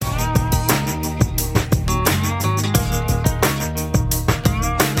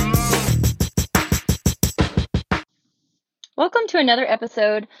to another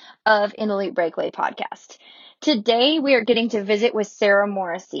episode of In the Loop Breakaway podcast. Today we are getting to visit with Sarah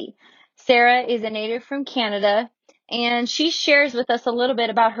Morrissey. Sarah is a native from Canada, and she shares with us a little bit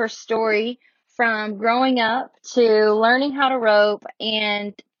about her story from growing up to learning how to rope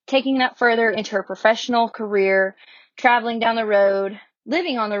and taking that further into her professional career, traveling down the road,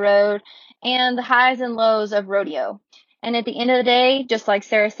 living on the road, and the highs and lows of rodeo. And at the end of the day, just like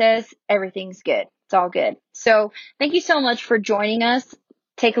Sarah says, everything's good. It's all good. So thank you so much for joining us.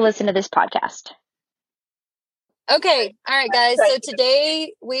 Take a listen to this podcast. Okay. All right, guys. So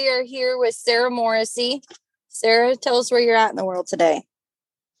today we are here with Sarah Morrissey. Sarah, tell us where you're at in the world today.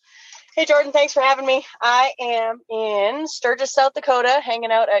 Hey, Jordan. Thanks for having me. I am in Sturgis, South Dakota,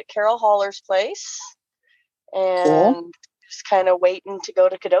 hanging out at Carol Haller's place and just kind of waiting to go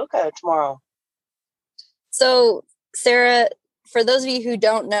to Kadoka tomorrow. So, Sarah, for those of you who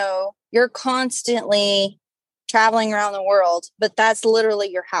don't know, you're constantly traveling around the world, but that's literally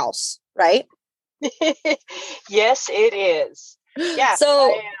your house, right? Yes, it is. Yeah.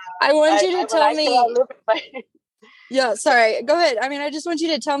 So I want you to tell me. Yeah, sorry. Go ahead. I mean, I just want you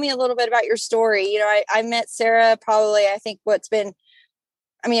to tell me a little bit about your story. You know, I met Sarah probably, I think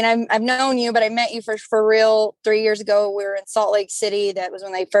I've known you, but I met you for real 3 years ago. We were in Salt Lake City. That was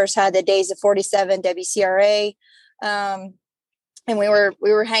when they first had the Days of 47 WCRA. And we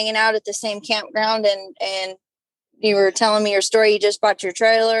were hanging out at the same campground, and you were telling me your story. You just bought your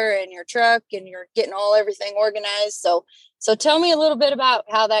trailer and your truck and you're getting everything organized. So tell me a little bit about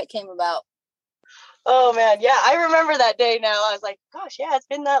how that came about. Oh man. Yeah. I remember that day now. I was like, gosh, yeah, it's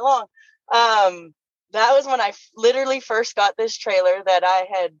been that long. That was when I literally first got this trailer that I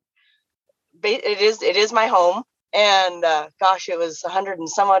had. It is my home. And gosh, it was 100 and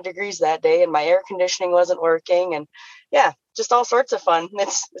some odd degrees that day, and my air conditioning wasn't working, and yeah, just all sorts of fun.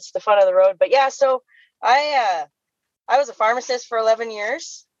 It's the fun of the road. But yeah, so I was a pharmacist for 11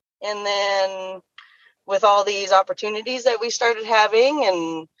 years, and then with all these opportunities that we started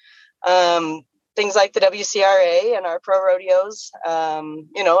having, and things like the WCRA and our pro rodeos,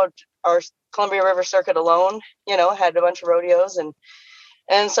 our Columbia River Circuit alone, had a bunch of rodeos,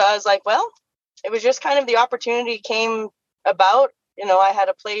 and so I was like, well, it was just kind of the opportunity came about. I had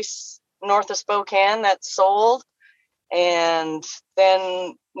a place north of Spokane that sold. And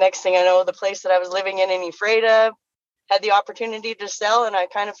then next thing I know, the place that I was living in Ephrata had the opportunity to sell. And I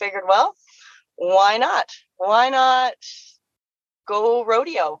kind of figured, well, why not? Why not go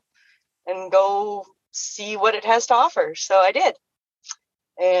rodeo and go see what it has to offer? So I did.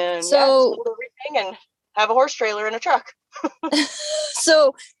 And sold everything and have a horse trailer and a truck.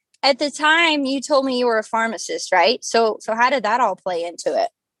 So at the time you told me you were a pharmacist, right? So how did that all play into it?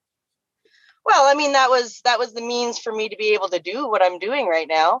 Well, I mean, that was the means for me to be able to do what I'm doing right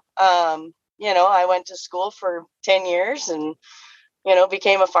now. I went to school for 10 years and,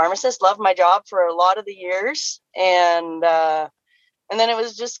 became a pharmacist, loved my job for a lot of the years. And then it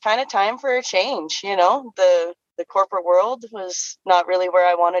was just kind of time for a change. The corporate world was not really where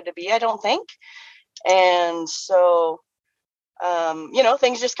I wanted to be, I don't think. And so,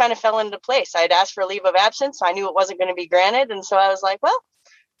 things just kind of fell into place. I'd asked for a leave of absence. So I knew it wasn't going to be granted. And so I was like, well,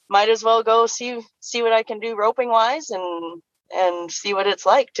 might as well go see what I can do roping wise and see what it's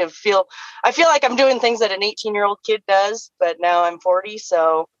like to feel. I feel like I'm doing things that an 18-year-old kid does, but now I'm 40.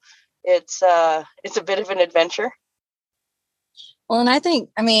 So it's a bit of an adventure. Well, and I think,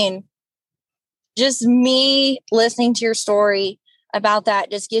 just me listening to your story about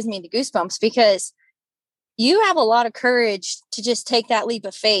that just gives me the goosebumps, because you have a lot of courage to just take that leap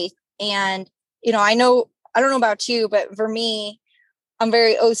of faith. And, I don't know about you, but for me, I'm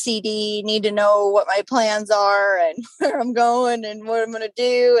very OCD, need to know what my plans are and where I'm going and what I'm going to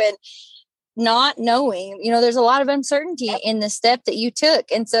do. And not knowing, there's a lot of uncertainty in the step that you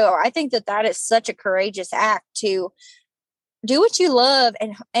took. And so I think that is such a courageous act to do what you love,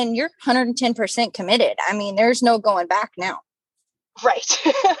 and you're 110% committed. There's no going back now. Right.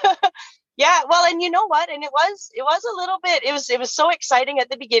 Yeah. Well, and you know what? And it was a little bit, it was so exciting at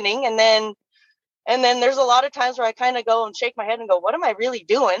the beginning. And then there's a lot of times where I kind of go and shake my head and go, what am I really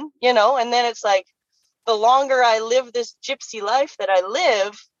doing? And then it's like, the longer I live this gypsy life that I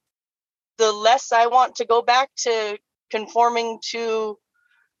live, the less I want to go back to conforming to,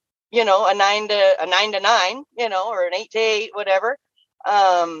 a 9 to 9, or an 8 to 8, whatever.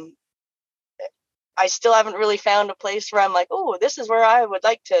 I still haven't really found a place where I'm like, oh, this is where I would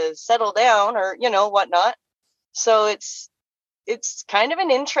like to settle down, or, whatnot. So it's kind of an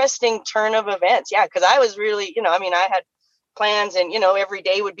interesting turn of events. Yeah. Cause I was really, I had plans, and, every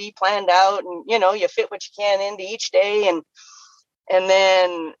day would be planned out, and, you fit what you can into each day. And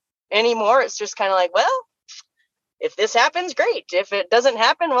then anymore, it's just kind of like, well, if this happens, great. If it doesn't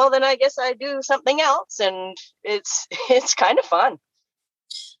happen, well, then I guess I do something else. And it's kind of fun.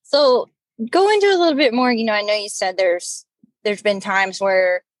 So go into a little bit more, I know you said there's been times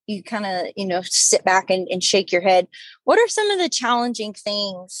where you kind of, sit back and shake your head. What are some of the challenging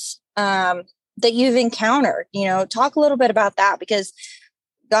things that you've encountered? Talk a little bit about that, because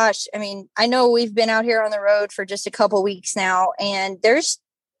gosh, I mean, I know we've been out here on the road for just a couple weeks now, and there's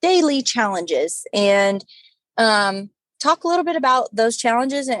daily challenges. And talk a little bit about those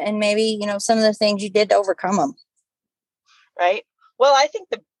challenges and maybe, some of the things you did to overcome them. Right. Well, I think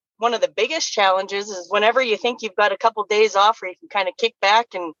one of the biggest challenges is whenever you think you've got a couple days off where you can kind of kick back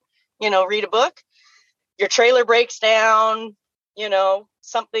and, read a book, your trailer breaks down,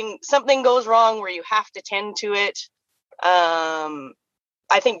 something goes wrong where you have to tend to it.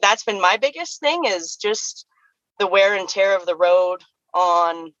 I think that's been my biggest thing, is just the wear and tear of the road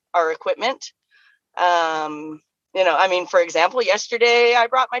on our equipment. For example, yesterday I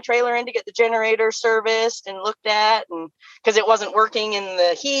brought my trailer in to get the generator serviced and looked at, and because it wasn't working in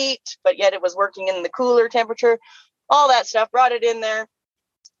the heat, but yet it was working in the cooler temperature, all that stuff, brought it in there.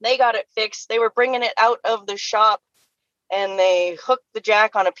 They got it fixed. They were bringing it out of the shop, and they hooked the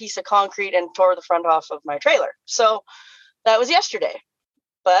jack on a piece of concrete and tore the front off of my trailer. So that was yesterday.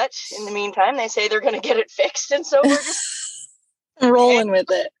 But in the meantime, they say they're going to get it fixed. And so we're just rolling with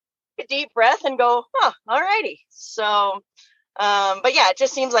it. A deep breath and go, all righty. So, but yeah, it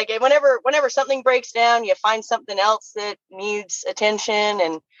just seems like whenever something breaks down, you find something else that needs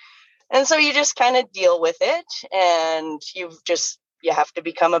attention. And so you just kind of deal with it, and you have to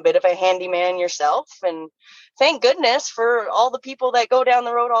become a bit of a handyman yourself. And thank goodness for all the people that go down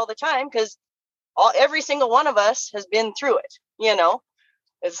the road all the time, because every single one of us has been through it.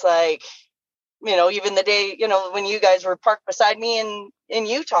 It's like, even the day, when you guys were parked beside me in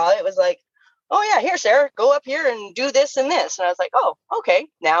Utah, it was like, oh yeah, here, Sarah, go up here and do this and this. And I was like, oh, okay,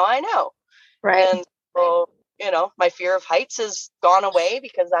 now I know. Right. And so, my fear of heights has gone away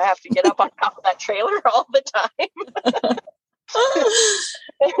because I have to get up on top of that trailer all the time.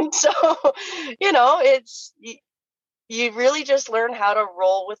 And so, it's, you really just learn how to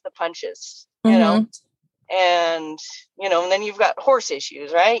roll with the punches, and, and then you've got horse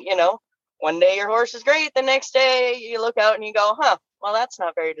issues, right? One day your horse is great. The next day you look out and you go, well, that's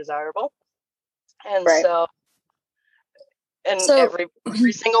not very desirable. And right. so every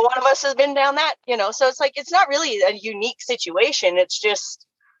single one of us has been down that, so it's like, it's not really a unique situation. It's just,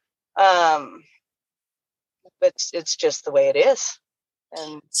 it's just the way it is.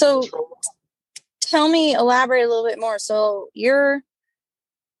 And so elaborate a little bit more. So you're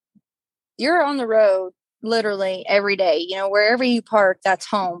on the road literally every day, wherever you park, that's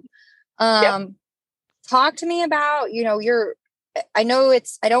home. Yep. Talk to me about, I know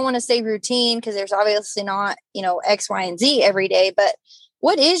I don't want to say routine, because there's obviously not, X, Y, and Z every day, but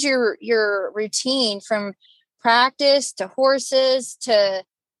what is your routine from practice to horses to,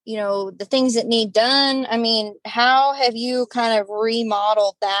 the things that need done? I mean, how have you kind of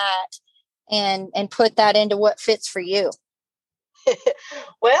remodeled that and put that into what fits for you?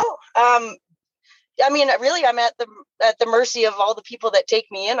 Well, really, I'm at the mercy of all the people that take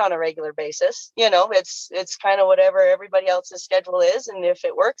me in on a regular basis. It's kind of whatever everybody else's schedule is. And if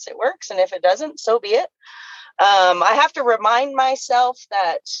it works, it works. And if it doesn't, so be it. I have to remind myself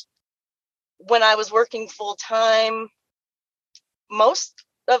that when I was working full time, most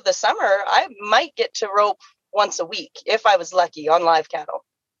of the summer, I might get to rope once a week if I was lucky on live cattle.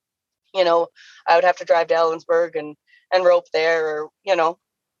 I would have to drive to Ellensburg and rope there, or,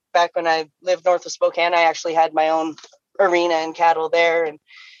 back when I lived north of Spokane, I actually had my own arena and cattle there. And,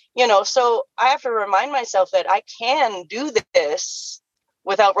 so I have to remind myself that I can do this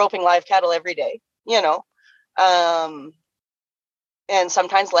without roping live cattle every day, and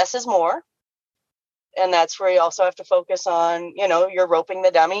sometimes less is more. And that's where you also have to focus on, you're roping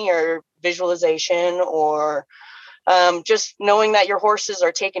the dummy or visualization, or just knowing that your horses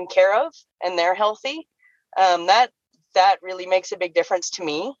are taken care of and they're healthy. That really makes a big difference to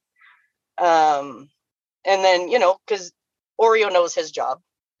me. And then, because Oreo knows his job,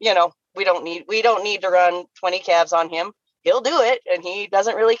 we don't need to run 20 calves on him. He'll do it, and he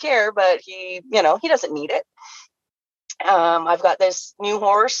doesn't really care, but he doesn't need it. I've got this new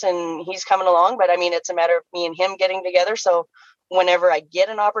horse and he's coming along, but it's a matter of me and him getting together. So whenever I get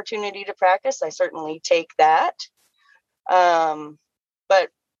an opportunity to practice, I certainly take that. But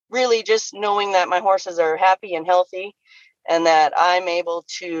really just knowing that my horses are happy and healthy, and that I'm able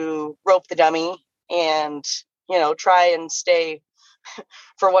to rope the dummy and, try and stay,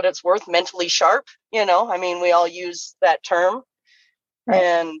 for what it's worth, mentally sharp. We all use that term. Right.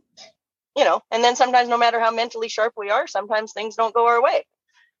 And and then sometimes no matter how mentally sharp we are, sometimes things don't go our way,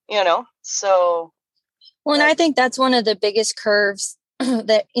 so. Well, and I think that's one of the biggest curves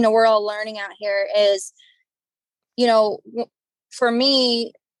that, we're all learning out here is, for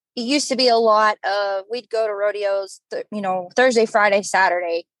me, it used to be a lot of, we'd go to rodeos, Thursday, Friday,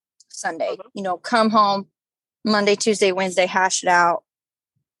 Saturday, Sunday, come home Monday, Tuesday, Wednesday, hash it out,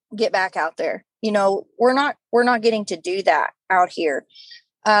 get back out there. We're not getting to do that out here.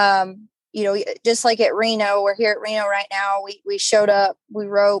 Just like at Reno, we're here at Reno right now. We showed up, we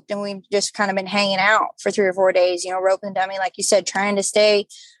roped, and we've just kind of been hanging out for 3 or 4 days, roping dummy, like you said, trying to stay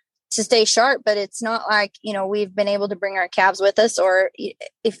sharp. But it's not like, we've been able to bring our calves with us, or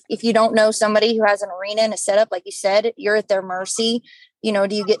if you don't know somebody who has an arena and a setup, like you said, you're at their mercy. Do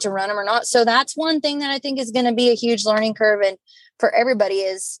you get to run them or not? So that's one thing that I think is going to be a huge learning curve. And for everybody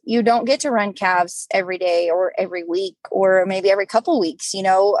is you don't get to run calves every day or every week or maybe every couple weeks.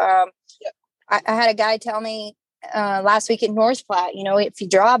 I had a guy tell me last week at North Platte, if you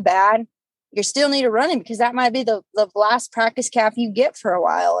draw bad, you still need to run him because that might be the last practice calf you get for a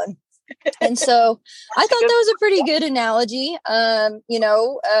while. And so I thought that was a pretty good analogy.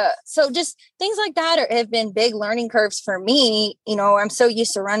 So just things like that have been big learning curves for me. I'm so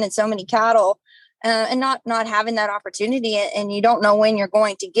used to running so many cattle and not having that opportunity, and you don't know when you're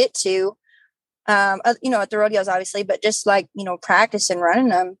going to get to, at the rodeos, obviously, but just like, practice and running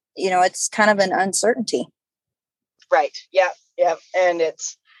them, it's kind of an uncertainty. Right. Yeah. Yeah. And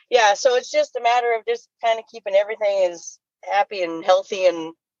so it's just a matter of just kind of keeping everything as happy and healthy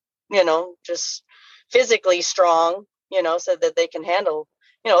and, just physically strong, so that they can handle,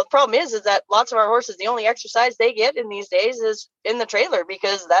 the problem is that lots of our horses, the only exercise they get in these days is in the trailer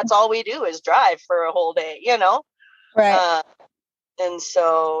because that's all we do is drive for a whole day, Right. And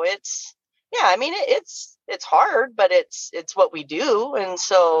so it's hard, but it's what we do. And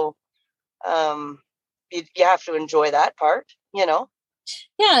so, you have to enjoy that part, Yeah.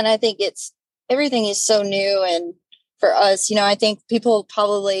 And I think everything is so new. And for us, I think I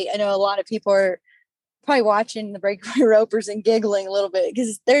know a lot of people are probably watching the breakaway ropers and giggling a little bit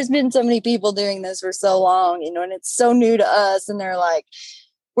because there's been so many people doing this for so long, and it's so new to us. And they're like,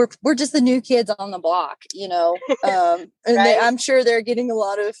 we're just the new kids on the block, and right? I'm sure they're getting a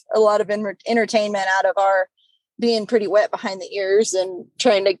lot of entertainment out of our being pretty wet behind the ears and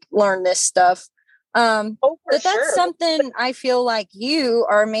trying to learn this stuff. But that's something I feel like you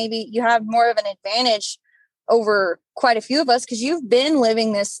have more of an advantage over quite a few of us because you've been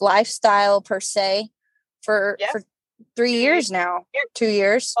living this lifestyle per se for 3 years now, 2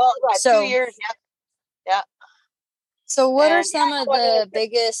 years. Oh, yeah, so 2 years. Yeah. So what are some of the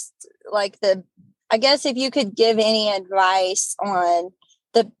biggest, I guess if you could give any advice on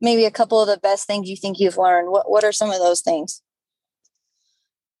maybe a couple of the best things you think you've learned, what are some of those things?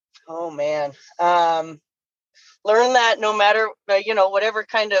 Oh man. Learn that no matter, whatever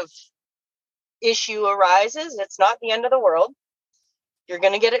kind of issue arises, it's not the end of the world. You're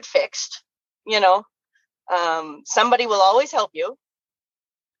going to get it fixed. Somebody will always help you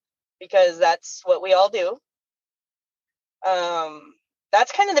because that's what we all do.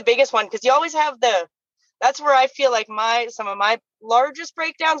 That's kind of the biggest one because you always have that's where I feel like some of my largest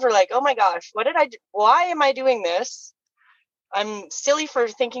breakdowns were like, oh my gosh, what did I do? Why am I doing this? I'm silly for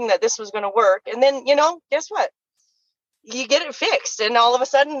thinking that this was going to work. And then, guess what? You get it fixed and all of a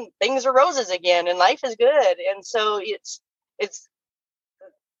sudden things are roses again and life is good. And so it's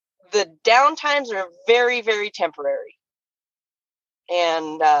the downtimes are very, very temporary.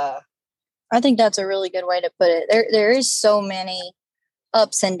 And I think that's a really good way to put it. There is so many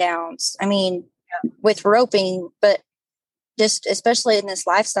ups and downs. I mean, with roping, but just especially in this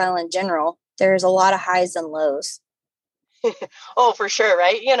lifestyle in general, there's a lot of highs and lows. Oh, for sure.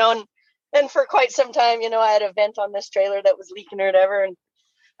 Right. And for quite some time, I had a vent on this trailer that was leaking or whatever. And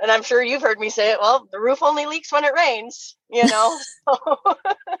I'm sure you've heard me say it. Well, the roof only leaks when it rains, So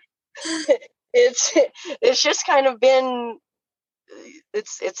it's just kind of been,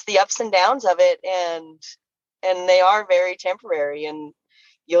 it's the ups and downs of it. And they are very temporary, and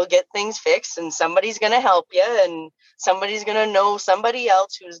you'll get things fixed and somebody's going to help you and somebody's going to know somebody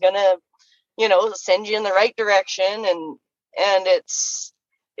else who's going to, send you in the right direction. And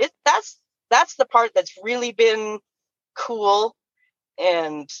that's the part that's really been cool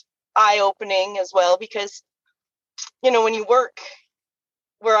and eye-opening as well, because, when you work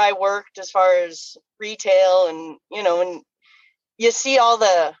where I worked as far as retail and, and you see all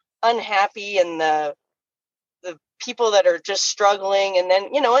the unhappy and the people that are just struggling, and then,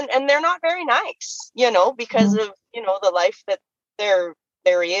 and they're not very nice, because of, the life that they're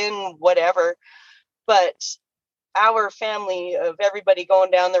in, whatever. But our family of everybody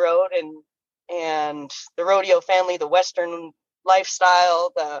going down the road, and the rodeo family, the Western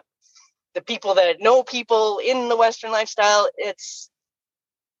lifestyle, the people that know people in the Western lifestyle. It's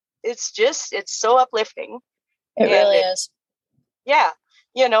so uplifting. It really is. Yeah.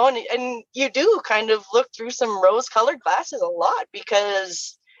 And you do kind of look through some rose-colored glasses a lot,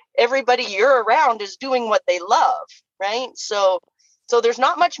 because everybody you're around is doing what they love, right? So there's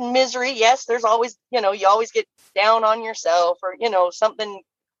not much misery. Yes, there's always, you always get down on yourself, or, something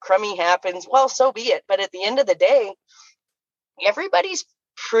crummy happens. Well, so be it. But at the end of the day, everybody's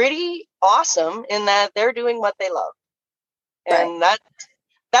pretty awesome in that they're doing what they love. And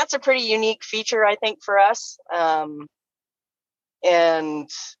that's a pretty unique feature, I think, for us. And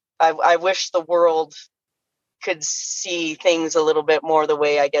I wish the world could see things a little bit more the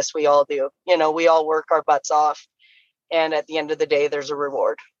way I guess we all do. We all work our butts off, and at the end of the day, there's a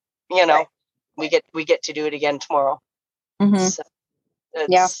reward. We get to do it again tomorrow. Mm-hmm. So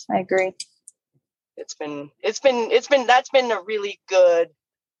yeah, I agree. That's been a really good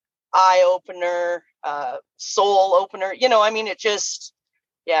eye opener, soul opener. It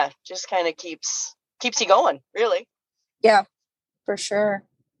just kind of keeps you going, really. Yeah, for sure.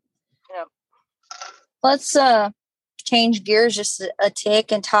 Yeah. Let's change gears just a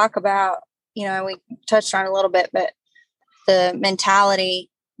tick and talk about, we touched on it a little bit, but the mentality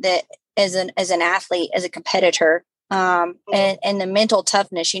that as an athlete, as a competitor, and the mental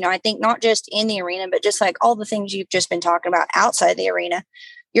toughness, I think not just in the arena, but just like all the things you've just been talking about outside the arena,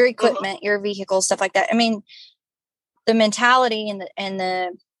 your equipment, your vehicles, stuff like that. I mean, the mentality and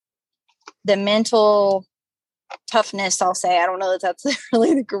the mental toughness, I'll say. I don't know if that's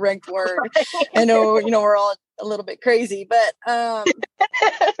really the correct word. I know, we're all a little bit crazy, but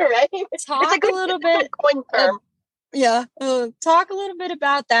right. Talk a little bit. Talk a little bit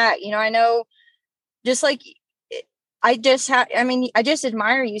about that. I know, just like I just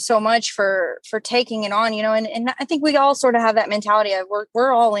admire you so much for taking it on, and I think we all sort of have that mentality of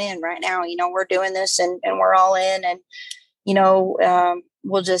we're all in right now, we're doing this and we're all in, and,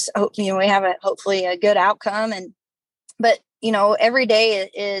 we'll just hope, we have hopefully a good outcome. But every day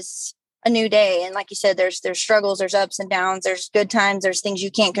is a new day. And like you said, there's struggles, there's ups and downs, there's good times, there's things you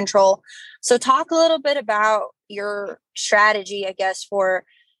can't control. So talk a little bit about your strategy, I guess, for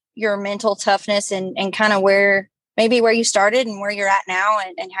your mental toughness and kind of where you started and where you're at now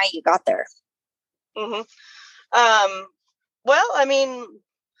and how you got there. Mm-hmm. Well,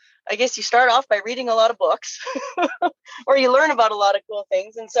 I guess you start off by reading a lot of books or you learn about a lot of cool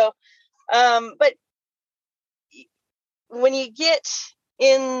things. And so, but when you get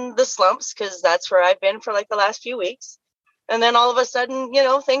in the slumps, because that's where I've been for like the last few weeks, and then all of a sudden,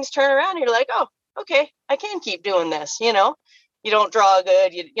 things turn around, and you're like, oh, okay, I can keep doing this. You don't draw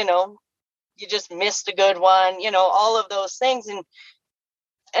good, you just missed a good one, all of those things. And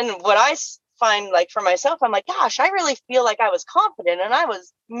what I find, like, for myself, I'm like, gosh, I really feel like I was confident and I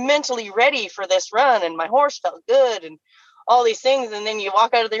was mentally ready for this run, and my horse felt good and all these things. And then you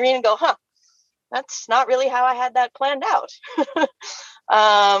walk out of the arena and go, that's not really how I had that planned out.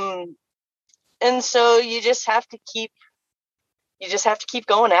 And so you just have to keep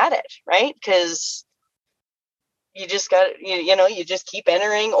going at it, right? Because you just got, you just keep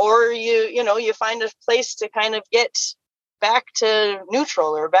entering, or you find a place to kind of get back to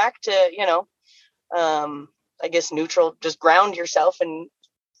neutral, or back to, I guess neutral, just ground yourself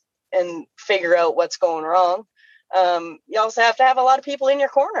and figure out what's going wrong. You also have to have a lot of people in your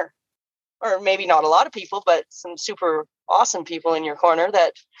corner, or maybe not a lot of people, but some super awesome people in your corner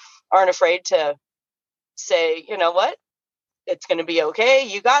that aren't afraid to say, you know what, it's going to be okay.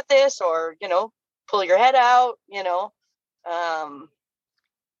 You got this, or, pull your head out,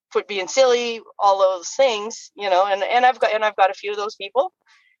 quit being silly, all those things, and I've got a few of those people,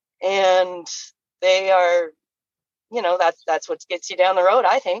 and they are, that's what gets you down the road,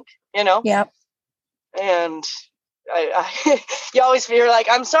 I think, Yep. And you always feel like,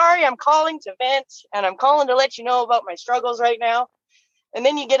 I'm sorry, I'm calling to vent, and I'm calling to let you know about my struggles right now. And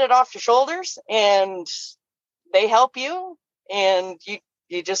then you get it off your shoulders, and they help you, and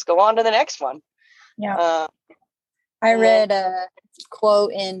you just go on to the next one. Yeah. I read a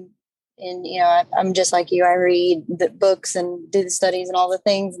quote in I'm just like you. I read the books and do the studies and all the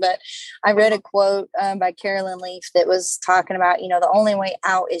things, but I read a quote by Carolyn Leaf that was talking about, the only way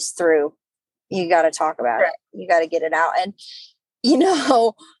out is through. You got to talk about it. You got to get it out. And,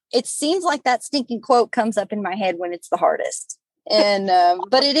 it seems like that stinking quote comes up in my head when it's the hardest. And,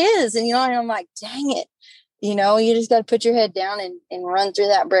 but it is. And, and I'm like, dang it. You just got to put your head down and run through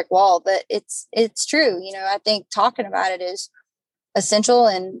that brick wall. But it's true. I think talking about it is essential.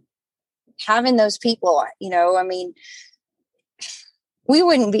 And having those people, I mean, we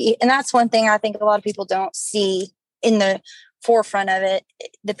wouldn't be, and that's one thing I think a lot of people don't see in the forefront of it,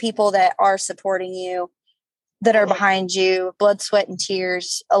 the people that are supporting you, that are behind you, blood, sweat, and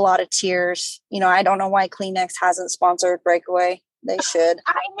tears, a lot of tears. I don't know why Kleenex hasn't sponsored Breakaway. They should.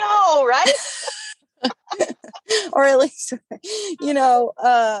 I know, right? Or at least,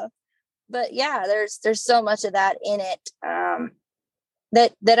 but yeah, there's so much of that in it,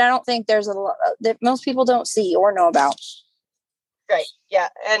 that I don't think there's a lot that most people don't see or know about. Right. Yeah.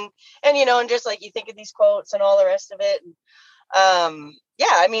 And just like you think of these quotes and all the rest of it.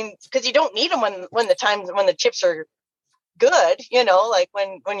 Yeah, I mean, because you don't need them when the chips are good, like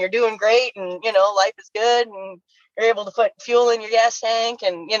when you're doing great and, life is good and you're able to put fuel in your gas tank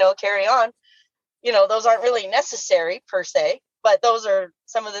and, carry on, those aren't really necessary per se, but those are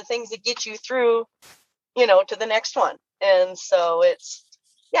some of the things that get you through, to the next one. And so it's,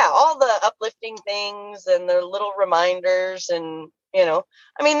 yeah, all the uplifting things and the little reminders and, I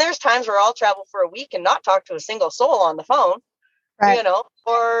mean, there's times where I'll travel for a week and not talk to a single soul on the phone, right.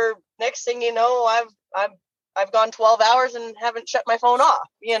 Or next thing you know, I've gone 12 hours and haven't shut my phone off,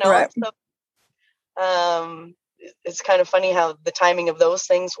 Right. So, it's kind of funny how the timing of those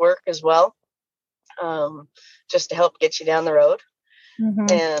things work as well, just to help get you down the road. Mm-hmm.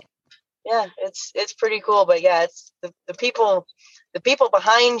 And yeah, it's pretty cool. But yeah, it's the people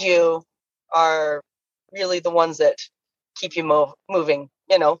behind you are really the ones that keep you moving,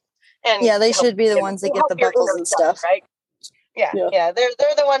 and yeah, they should be the ones that get the buckles and stuff, right? Yeah.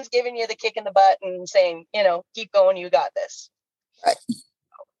 They're the ones giving you the kick in the butt and saying, keep going, you got this. Right.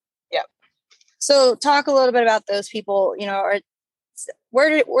 Yeah. So talk a little bit about those people,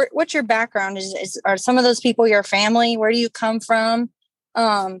 what's your background? Are some of those people your family? Where do you come from?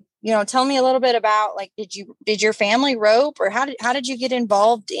 Tell me a little bit about, like, did your family rope, or how did you get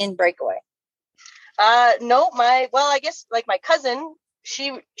involved in Breakaway? No, I guess like my cousin,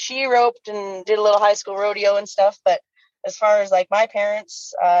 she roped and did a little high school rodeo and stuff, but as far as like my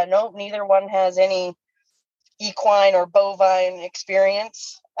parents, no, neither one has any equine or bovine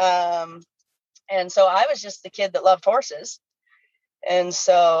experience. And so I was just the kid that loved horses. And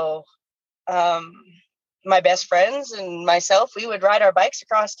so, my best friends and myself, we would ride our bikes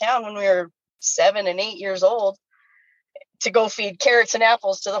across town when we were 7 and 8 years old to go feed carrots and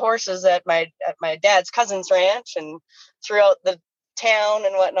apples to the horses at my dad's cousin's ranch and throughout the town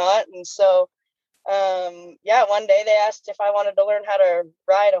and whatnot. And so, one day they asked if I wanted to learn how to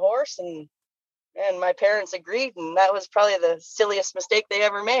ride a horse, and my parents agreed. And that was probably the silliest mistake they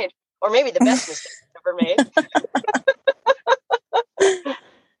ever made, or maybe the best mistake they ever made.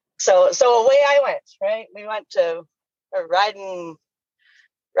 So away I went, right? We went to riding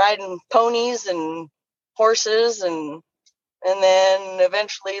ponies and horses, and then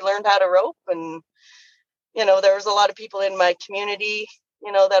eventually learned how to rope. And, there was a lot of people in my community,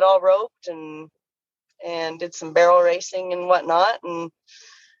 that all roped and did some barrel racing and whatnot. And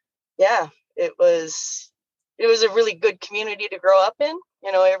yeah, it was a really good community to grow up in.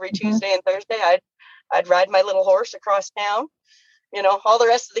 Every Tuesday and Thursday, I'd ride my little horse across town. All the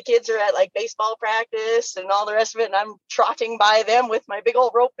rest of the kids are at like baseball practice and all the rest of it, and I'm trotting by them with my big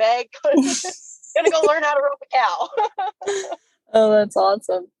old rope bag, gonna go learn how to rope a cow. Oh, that's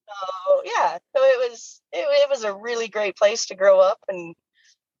awesome. So yeah, so it was a really great place to grow up, and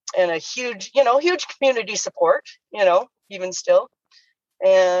a huge community support, even still.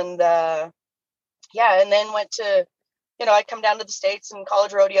 And and then went to, I'd come down to the States and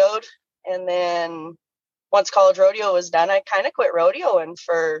college rodeoed, and then once college rodeo was done, I kind of quit rodeoing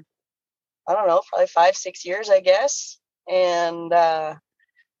for, I don't know, probably 5-6 years, I guess. And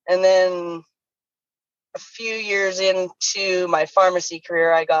then a few years into my pharmacy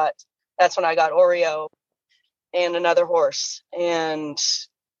career, that's when I got Oreo and another horse, and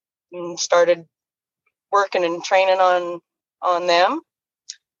started working and training on them.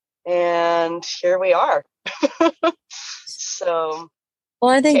 And here we are. So.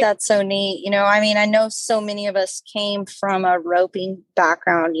 Well, I think that's so neat. I mean, I know so many of us came from a roping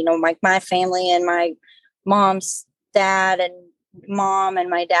background, like my family and my mom's dad and mom and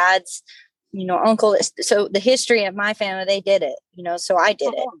my dad's, uncle. So the history of my family, they did it, so I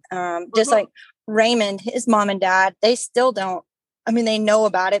did it. Just like Raymond, his mom and dad, they still don't. I mean, they know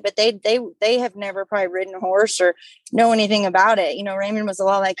about it, but they have never probably ridden a horse or know anything about it. Raymond was a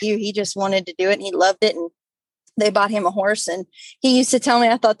lot like you. He just wanted to do it and he loved it. And they bought him a horse, and he used to tell me,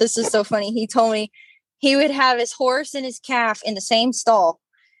 I thought this is so funny. He told me he would have his horse and his calf in the same stall,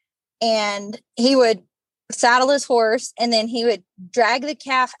 and he would saddle his horse, and then he would drag the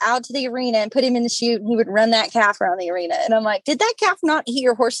calf out to the arena and put him in the chute, and he would run that calf around the arena. And I'm like, did that calf not eat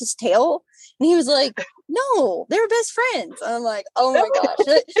your horse's tail? And he was like, no, they were best friends. And I'm like, oh my gosh,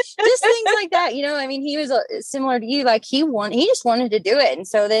 just things like that. I mean, he was similar to you. Like he just wanted to do it. And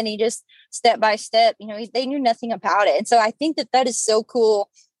so then he just step by step, they knew nothing about it. And so I think that is so cool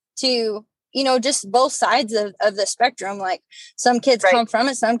to, just both sides of the spectrum. Like some kids come from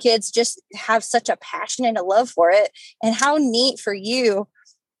it. Some kids just have such a passion and a love for it. And how neat for you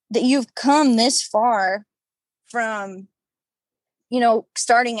that you've come this far from,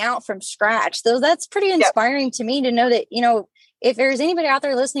 starting out from scratch. So that's pretty inspiring to me to know that, if there's anybody out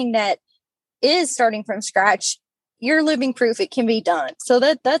there listening that is starting from scratch, you're living proof it can be done. So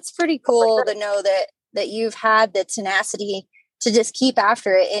that's pretty cool to know that you've had the tenacity to just keep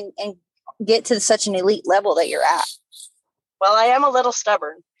after it and get to such an elite level that you're at. Well, I am a little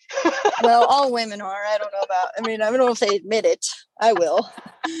stubborn. Well, all women are. I don't know if they admit it. I will.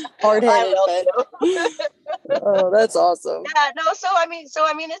 Hard-headed, but oh, that's awesome. Yeah, no. So I mean,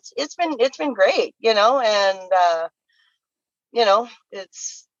 it's been great, and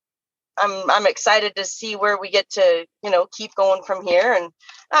I'm excited to see where we get to, keep going from here, and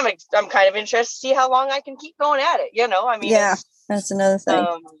I'm kind of interested to see how long I can keep going at it. Yeah, that's another thing.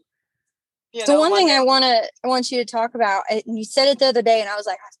 So one thing I want you to talk about, and you said it the other day, and I was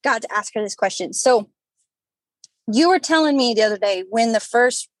like, I've got to ask her this question. So you were telling me the other day when the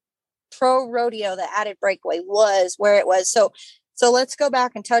first pro rodeo, the Added Breakaway, was where it was. So let's go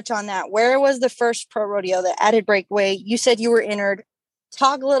back and touch on that. Where was the first pro rodeo, the Added Breakaway? You said you were entered.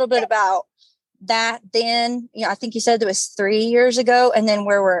 Talk a little bit about that then. I think you said it was 3 years ago, and then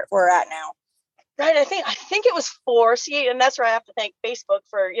where we're at now. Right. I think it was 4. See, and that's where I have to thank Facebook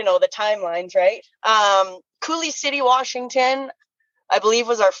for, the timelines, right? Coulee City, Washington, I believe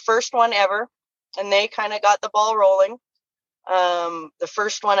was our first one ever. And they kind of got the ball rolling. The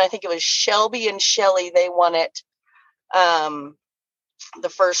first one, I think it was Shelby and Shelley. They won it. The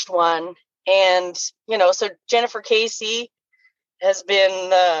first one. And, so Jennifer Casey has been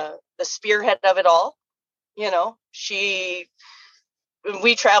the spearhead of it all.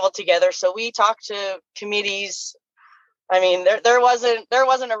 We traveled together, so we talked to committees. I mean, there wasn't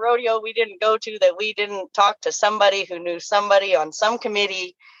a rodeo we didn't go to that we didn't talk to somebody who knew somebody on some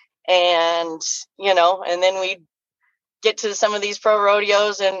committee, and and then we get to some of these pro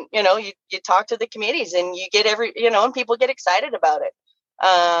rodeos, and you talk to the committees, and you get and people get excited about it.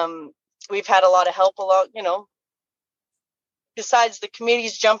 We've had a lot of help along, besides the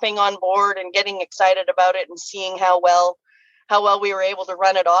committees jumping on board and getting excited about it and seeing how well we were able to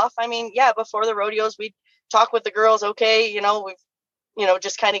run it off. I mean, yeah, before the rodeos, we'd talk with the girls. Okay, we've,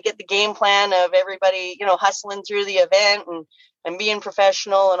 just kind of get the game plan of everybody, hustling through the event and being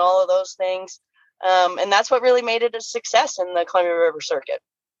professional and all of those things. And that's what really made it a success in the Columbia River Circuit.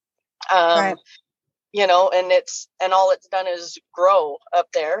 Right. And all it's done is grow up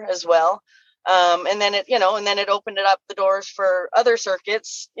there as well. And then it opened it up the doors for other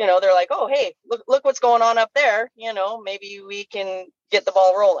circuits. They're like, oh, hey, look what's going on up there. Maybe we can get the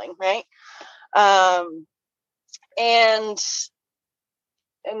ball rolling. Right. And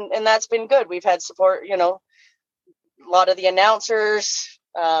that's been good. We've had support, a lot of the announcers,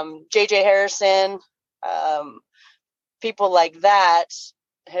 JJ Harrison, people like that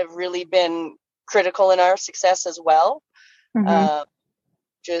have really been critical in our success as well. Mm-hmm.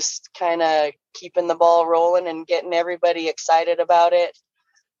 Just kind of keeping the ball rolling and getting everybody excited about it.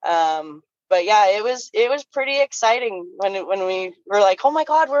 But yeah, it was pretty exciting when we were like, oh my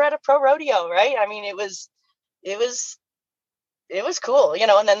God, we're at a pro rodeo, right? I mean, it was cool,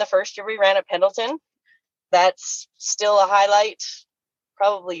 and then the first year we ran at Pendleton, that's still a highlight,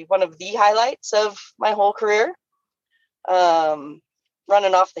 probably one of the highlights of my whole career.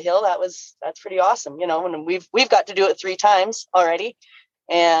 Running off the hill, that's pretty awesome, and we've got to do it 3 times already.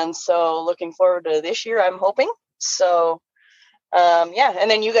 And so looking forward to this year, I'm hoping. So, yeah. And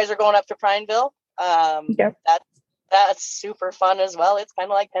then you guys are going up to Prineville. Yep. That's super fun as well. It's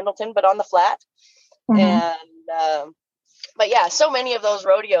kind of like Pendleton, but on the flat. Mm-hmm. And, but yeah, so many of those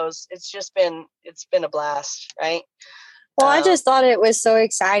rodeos, it's been a blast. Right. Well, I just thought it was so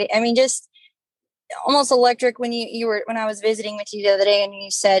exciting. I mean, just almost electric when when I was visiting with you the other day, and you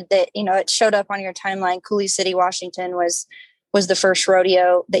said that, it showed up on your timeline. Coulee City, Washington was the first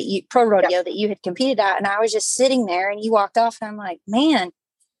rodeo that you had competed at. And I was just sitting there, and you walked off, and I'm like, man,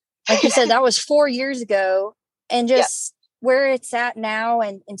 like you said, that was 4 years ago, and just where it's at now.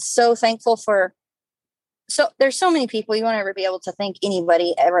 And so thankful there's so many people you won't ever be able to thank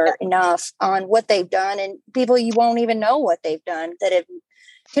anybody ever enough on what they've done, and people you won't even know what they've done that have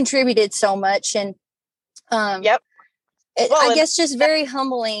contributed so much. And, I guess just very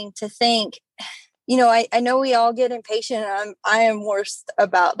humbling to think, I know we all get impatient. I am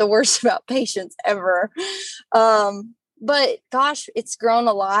the worst about patience ever. But gosh, it's grown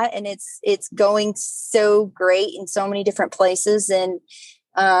a lot, and it's going so great in so many different places. And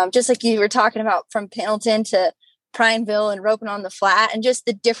just like you were talking about, from Pendleton to Prineville and roping on the flat, and just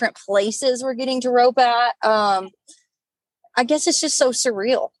the different places we're getting to rope at. I guess it's just so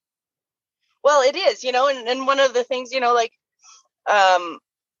surreal. Well, it is, and one of the things, we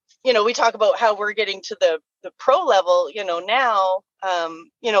talk about how we're getting to the pro level, now,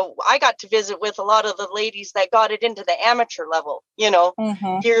 I got to visit with a lot of the ladies that got it into the amateur level,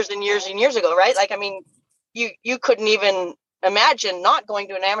 years and years and years ago, right? Like, I mean, you couldn't even imagine not going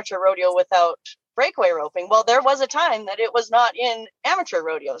to an amateur rodeo without breakaway roping. Well, there was a time that it was not in amateur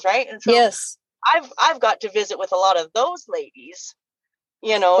rodeos, right? And so yes, I've got to visit with a lot of those ladies,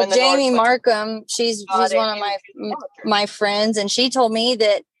 well, Jamie Markham, she's one of my friends, and she told me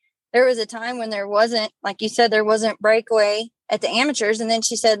that there was a time when there wasn't, like you said, there wasn't breakaway at the amateurs. And then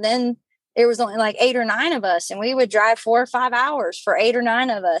she said, then there was only like 8 or 9 of us, and we would drive 4 or 5 hours for 8 or 9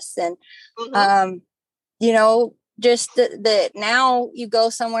 of us. And, just that now you go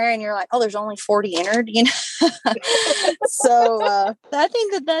somewhere and you're like, oh, there's only 40 entered, So I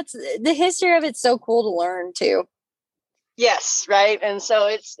think that's the history of it's so cool to learn too. Yes. Right. And so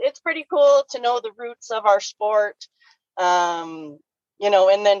it's pretty cool to know the roots of our sport, and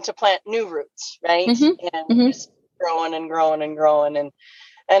then to plant new roots, right? And just growing and growing and growing. And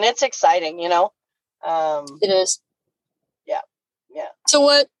it's exciting, It is. Yeah. Yeah.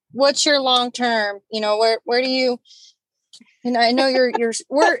 So what's your long term, where do you, I know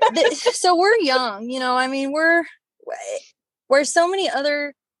so we're young, I mean, we're so many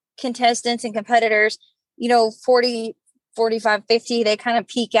other contestants and competitors, 40, 45, 50, they kind of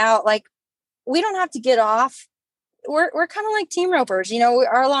peak out. Like, we don't have to get off. We're kind of like team ropers,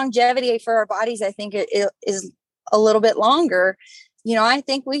 our longevity for our bodies, I think it is a little bit longer. I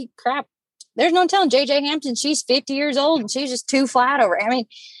think there's no telling JJ Hampton, she's 50 years old and she's just too flat over. I mean,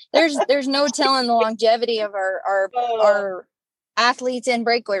 there's no telling the longevity of our athletes in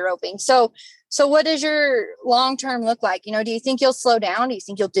breakaway roping. So what does your long term look like? Do you think you'll slow down? Do you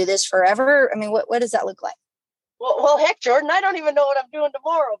think you'll do this forever? I mean, what does that look like? Well, heck, Jordan, I don't even know what I'm doing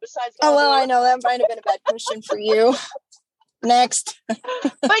tomorrow besides. Oh, well, I know that might have been a bad question for you. Next. But,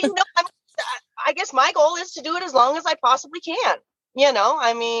 I guess my goal is to do it as long as I possibly can.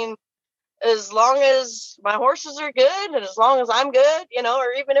 I mean, as long as my horses are good and as long as I'm good,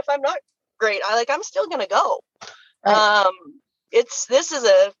 or even if I'm not great, I'm still going to go. Right. This is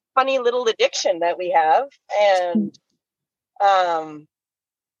a funny little addiction that we have, and,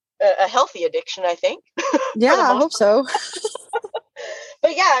 a healthy addiction, I think. Yeah, I hope so.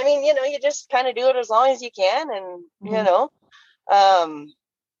 But yeah, I mean, you just kind of do it as long as you can, and,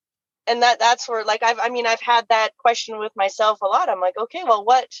 and that's where, like, I've had that question with myself a lot. I'm like, okay, well,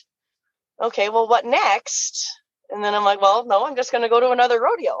 what next? And then I'm like, well, no, I'm just going to go to another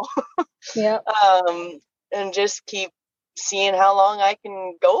rodeo. Yeah. And just keep seeing how long I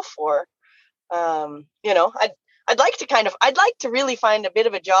can go for. I'd like to really find a bit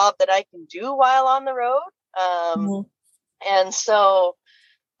of a job that I can do while on the road. And so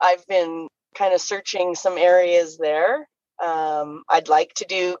I've been kind of searching some areas there. I'd like to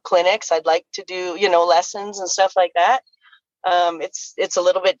do clinics. I'd like to do, lessons and stuff like that. It's a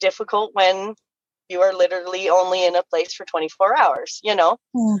little bit difficult when you are literally only in a place for 24 hours,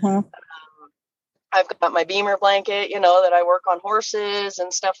 I've got my Beamer blanket, that I work on horses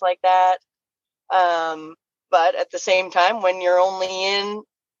and stuff like that. But at the same time, when you're only in,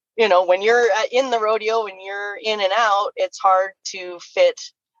 when you're in the rodeo and you're in and out, it's hard to fit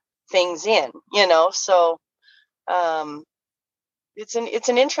things in, so, it's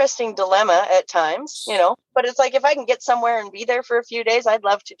an interesting dilemma at times, but it's like, if I can get somewhere and be there for a few days, I'd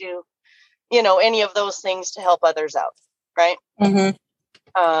love to do, any of those things to help others out. Right.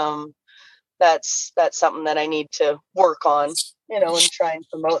 That's something that I need to work on, and try and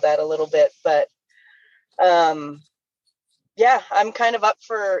promote that a little bit. But, yeah, I'm kind of up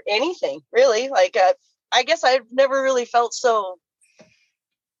for anything, really. Like, I guess I've never really felt so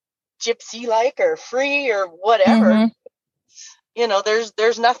gypsy-like or free or whatever.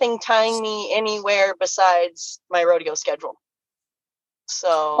 There's nothing tying me anywhere besides my rodeo schedule.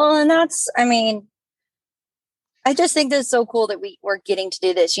 So, well, and I just think that's so cool that we're getting to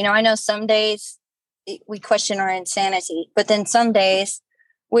do this. I know some days we question our insanity, but then some days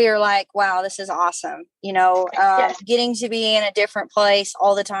we are like, wow, this is awesome. Getting to be in a different place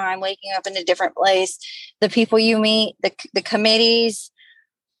all the time, waking up in a different place, the people you meet, the committees,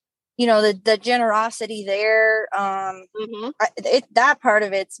 the generosity there. That part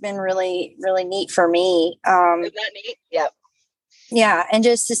of it's been really, really neat for me. Isn't that neat? Yeah. Yeah. And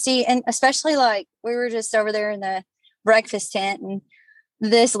just to see, and especially like we were just over there in the breakfast tent, and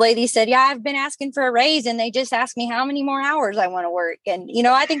this lady said, yeah, I've been asking for a raise and they just asked me how many more hours I want to work. And,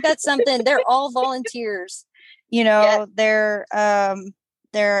 I think that's something. They're all volunteers, Yeah. they're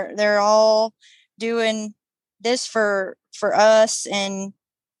all doing this for us. And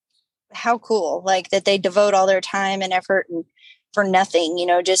how cool, like that they devote all their time and effort and for nothing,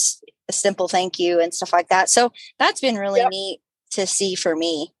 just a simple thank you and stuff like that. So that's been really neat to see for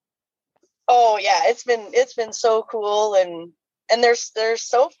me. Oh yeah. It's been so cool. And they're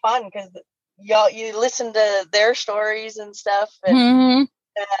so fun because you listen to their stories and stuff, and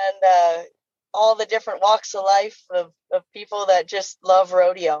all the different walks of life of people that just love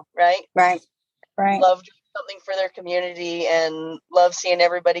rodeo, right? Right. Love doing something for their community and love seeing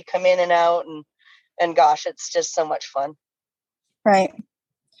everybody come in and out, and gosh, it's just so much fun. Right.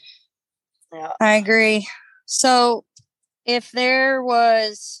 Yeah. I agree. So if there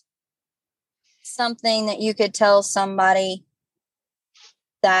was something that you could tell somebody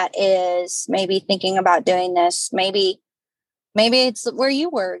that is maybe thinking about doing this, maybe it's where you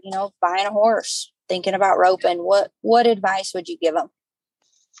were, buying a horse, thinking about roping, what advice would you give them?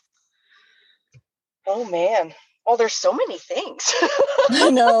 Oh man. Oh, there's so many things. I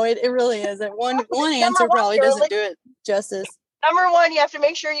know it really isn't. One answer probably doesn't do it justice. Number one, you have to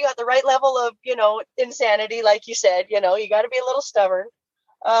make sure you got the right level of, insanity. Like you said, you got to be a little stubborn.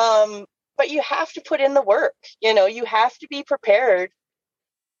 But you have to put in the work. You have to be prepared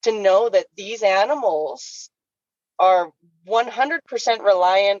to know that these animals are 100%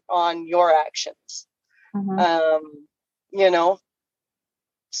 reliant on your actions.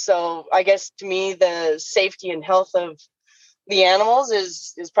 So I guess to me, the safety and health of the animals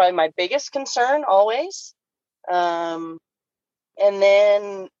is probably my biggest concern always. And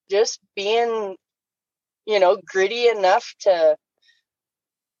then just being, gritty enough to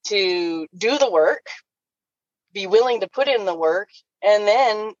do the work, be willing to put in the work, and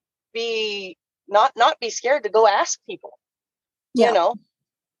then be not be scared to go ask people.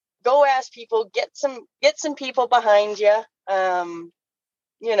 Go ask people, get some people behind you. And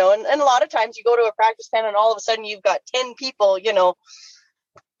a lot of times you go to a practice pen and all of a sudden you've got 10 people,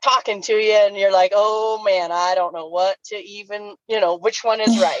 talking to you, and you're like, oh man, I don't know what to even, which one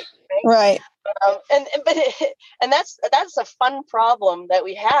is right. Right. And that's a fun problem that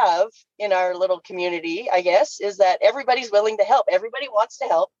we have in our little community, I guess, is that everybody's willing to help. Everybody wants to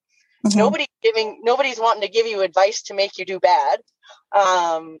help. Nobody's wanting to give you advice to make you do bad.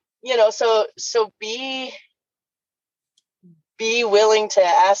 So be willing to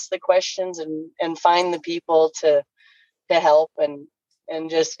ask the questions and find the people to help and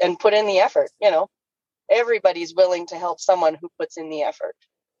put in the effort. Everybody's willing to help someone who puts in the effort.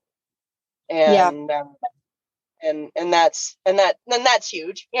 And that's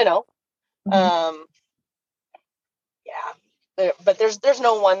huge, but there's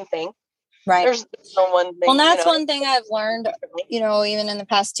no one thing. Right. There's no one thing. Well, that's one thing I've learned, even in the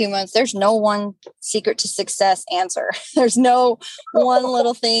past 2 months, there's no one secret to success answer. There's no one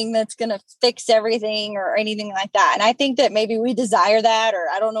little thing that's going to fix everything or anything like that. And I think that maybe we desire that, or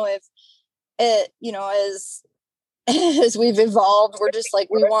I don't know if it, as we've evolved, we're just like,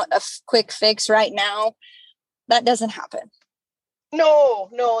 we want a quick fix right now. That doesn't happen. No,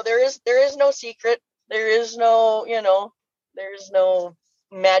 there is no secret. There is no, there's no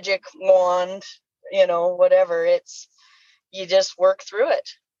magic wand, whatever. It's, you just work through it.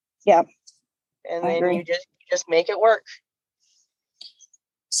 Yeah. And then you just make it work.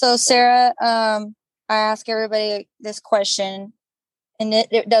 So Sarah, I ask everybody this question, and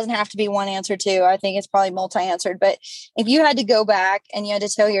it doesn't have to be one answer too. I think it's probably multi-answered, but if you had to go back and you had to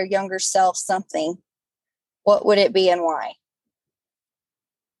tell your younger self something, what would it be and why?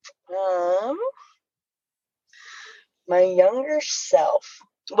 My younger self.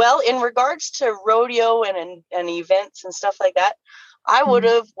 Well, in regards to rodeo and events and stuff like that, I would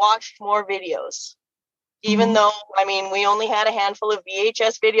have watched more videos. Even though, we only had a handful of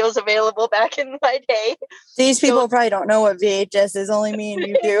VHS videos available back in my day. These people probably don't know what VHS is. Only me and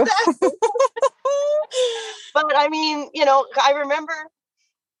you do. But I remember,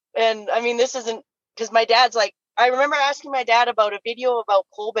 and this isn't, because my dad's like, I remember asking my dad about a video about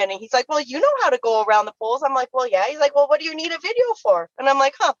pole bending. He's like, well, you know how to go around the poles. I'm like, well, yeah. He's like, well, what do you need a video for? And I'm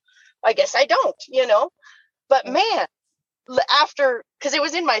like, I guess I don't, But man, because it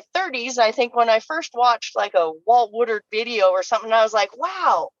was in my 30s, I think, when I first watched like a Walt Woodard video or something, I was like,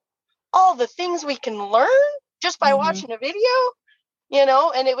 wow, all the things we can learn just by watching a video.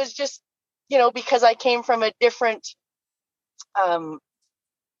 and it was just, because I came from a different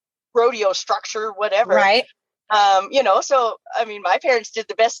rodeo structure, whatever. Right. So, I mean, my parents did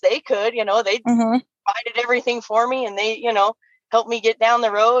the best they could, they provided everything for me, and they, helped me get down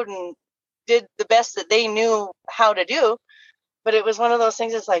the road and did the best that they knew how to do. But it was one of those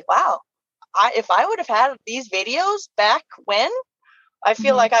things. It's like, wow, if I would have had these videos back when, I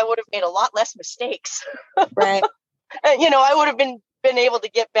feel like I would have made a lot less mistakes. Right. I would have been able to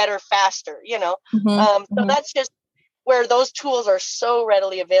get better faster, So that's just where those tools are so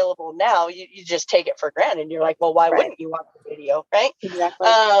readily available now. You just take it for granted. You're like, well, why wouldn't you watch the video? Right. Exactly.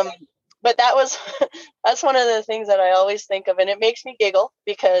 But that's one of the things that I always think of, and it makes me giggle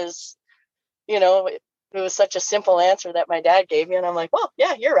because, it was such a simple answer that my dad gave me. And I'm like, well,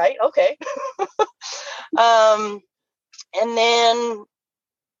 yeah, you're right. Okay. And then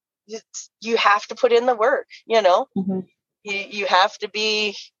you have to put in the work, you have to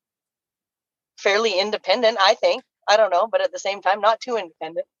be fairly independent, I think. I don't know, but at the same time, not too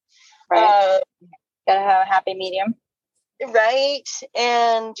independent. Right. Gotta have a happy medium. Right.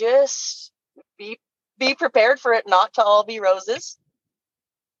 And just be prepared for it not to all be roses.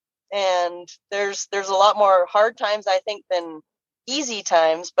 And there's a lot more hard times, I think, than easy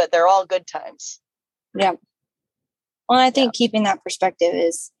times, but they're all good times. Yeah. Well, I think keeping that perspective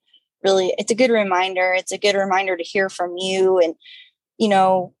is really, it's a good reminder. It's a good reminder to hear from you. And,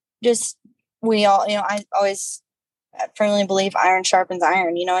 just we all, I always firmly believe iron sharpens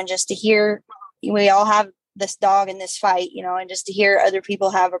iron, and just to hear we all have this dog in this fight, and just to hear other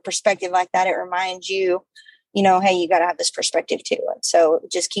people have a perspective like that, it reminds you, hey, you got to have this perspective too. And so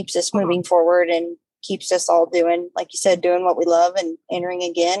it just keeps us moving forward and keeps us all doing, like you said, doing what we love and entering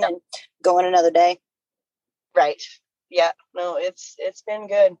again and going another day. Right. Yeah. No, it's been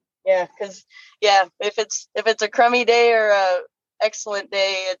good. Yeah. Cause if it's a crummy day or a excellent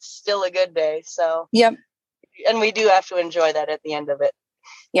day, it's still a good day. So, yep. And we do have to enjoy that at the end of it.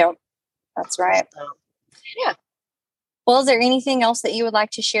 Yep. That's right. So, yeah. Well, is there anything else that you would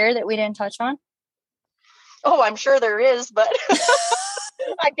like to share that we didn't touch on? Oh, I'm sure there is, but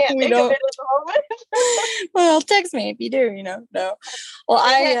I can't think of it at the moment. Well, text me if you do, No. Well,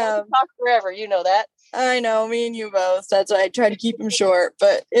 I talk forever, that. I know, me and you both. That's why I try to keep them short.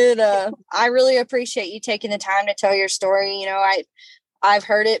 But I really appreciate you taking the time to tell your story. I've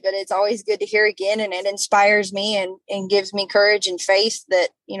heard it, but it's always good to hear again, and it inspires me and gives me courage and faith that,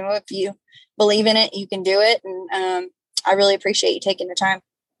 if you believe in it, you can do it. And I really appreciate you taking the time.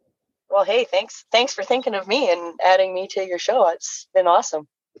 Well, hey, thanks for thinking of me and adding me to your show. It's been awesome.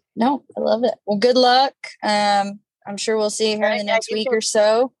 No, I love it. Well, good luck. I'm sure we'll see you here in the next week or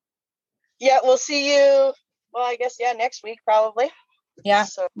so. Yeah, we'll see you. Well, I guess, next week probably. Yeah,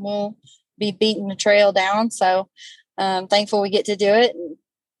 so we'll be beating the trail down. So thankful we get to do it, and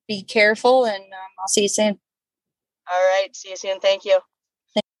be careful, and I'll see you soon. All right. See you soon. Thank you.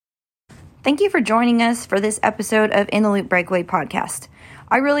 Thank you for joining us for this episode of In the Loop Breakaway podcast.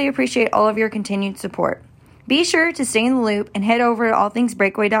 I really appreciate all of your continued support. Be sure to stay in the loop and head over to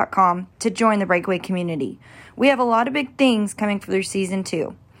allthingsbreakaway.com to join the Breakaway community. We have a lot of big things coming through season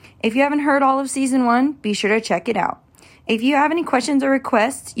 2. If you haven't heard all of season 1, be sure to check it out. If you have any questions or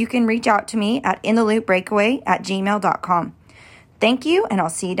requests, you can reach out to me at intheloopbreakaway@gmail.com. Thank you, and I'll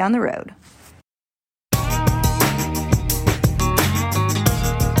see you down the road.